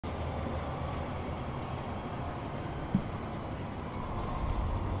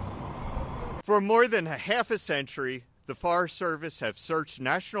For more than a half a century, the Forest Service have searched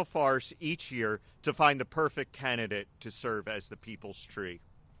national forests each year to find the perfect candidate to serve as the people's tree.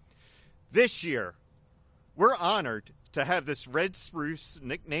 This year, we're honored to have this red spruce,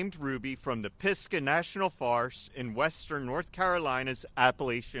 nicknamed Ruby, from the Pisgah National Forest in western North Carolina's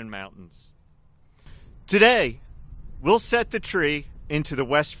Appalachian Mountains. Today, we'll set the tree into the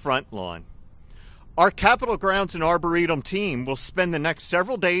west front lawn. Our Capitol Grounds and Arboretum team will spend the next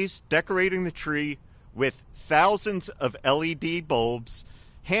several days decorating the tree with thousands of LED bulbs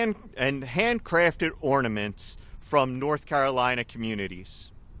and handcrafted ornaments from North Carolina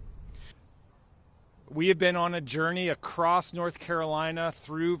communities. We have been on a journey across North Carolina,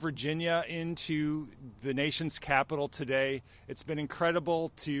 through Virginia, into the nation's capital today. It's been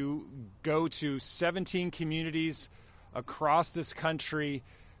incredible to go to 17 communities across this country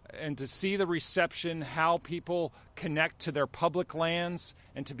and to see the reception, how people connect to their public lands,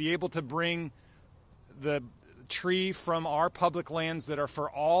 and to be able to bring the tree from our public lands that are for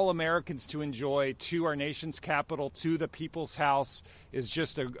all Americans to enjoy to our nation's capital, to the People's House, is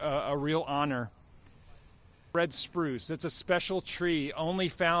just a real honor. Red spruce, it's a special tree only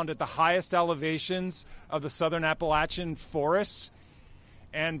found at the highest elevations of the southern Appalachian forests.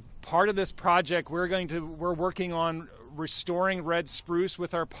 And part of this project, we're working on restoring red spruce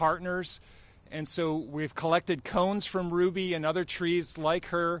with our partners. And so we've collected cones from Ruby and other trees like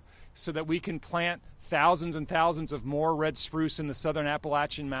her so that we can plant thousands and thousands of more red spruce in the southern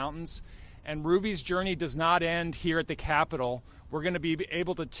Appalachian Mountains. And Ruby's journey does not end here at the Capitol. We're going to be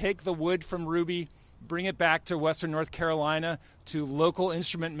able to take the wood from Ruby, bring it back to western North Carolina to local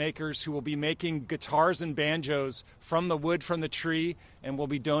instrument makers who will be making guitars and banjos from the wood from the tree, and we'll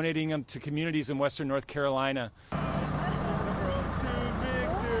be donating them to communities in western North Carolina.